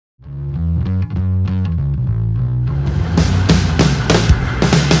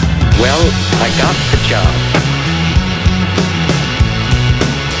Well, I got the job.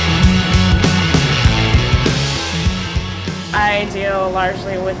 I deal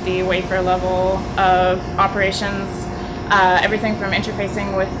largely with the wafer level of operations, everything from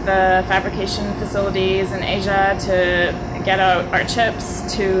interfacing with the fabrication facilities in Asia to get out our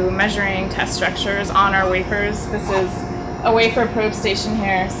chips, to measuring test structures on our wafers. This is a wafer probe station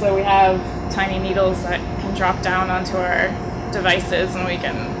here, so we have tiny needles that can drop down onto our devices, and we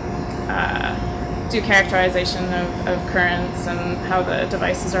can do characterization of currents and how the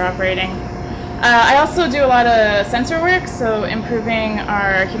devices are operating. I also do a lot of sensor work, so improving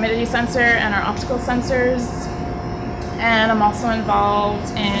our humidity sensor and our optical sensors, and I'm also involved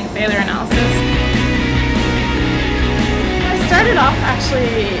in failure analysis. I started off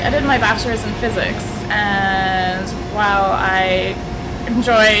I did my bachelor's in physics, and while I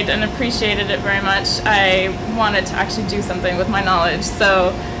enjoyed and appreciated it very much, I wanted to actually do something with my knowledge.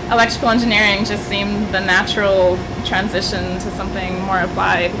 So electrical engineering just seemed the natural transition to something more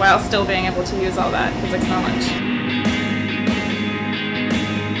applied while still being able to use all that physics knowledge.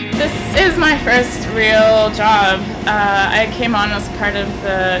 This is my first real job. I came on as part of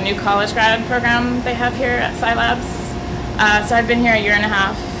the new college grad program they have here at SciLabs. So I've been here a year and a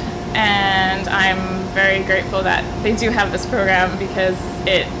half, and I'm very grateful that they do have this program because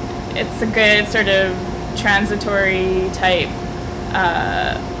it's a good sort of transitory type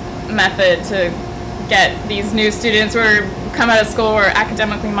method to get these new students who come out of school, we're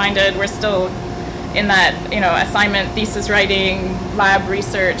academically minded, we're still in that, assignment, thesis writing, lab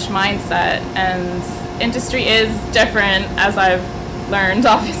research mindset, and industry is different, as I've learned,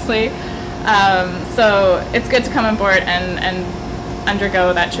 obviously. So it's good to come on board and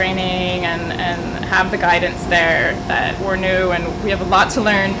undergo that training and have the guidance there that we're new and we have a lot to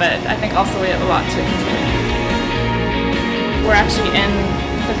learn, but I think also we have a lot to contribute. We're actually in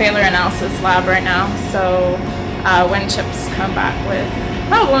the failure analysis lab right now, so when chips come back with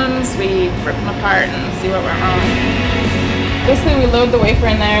problems, we rip them apart and see what went wrong. Basically, we load the wafer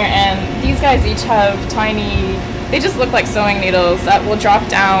in there, and these guys each have they just look like sewing needles that will drop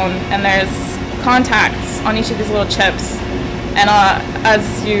down, and there's contacts on each of these little chips. And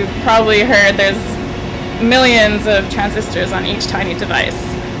as you probably heard, there's millions of transistors on each tiny device.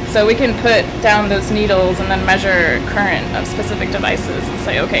 So we can put down those needles and then measure current of specific devices and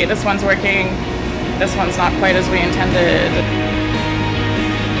say, okay, this one's working, this one's not quite as we intended.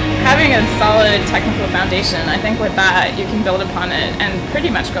 Having a solid technical foundation, I think with that you can build upon it and pretty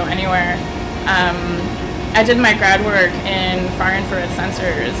much go anywhere. I did my grad work in far infrared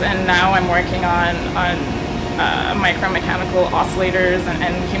sensors, and now I'm working on micromechanical oscillators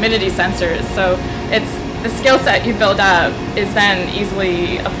and humidity sensors. So the skill set you build up is then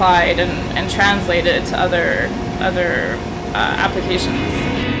easily applied and translated to other applications.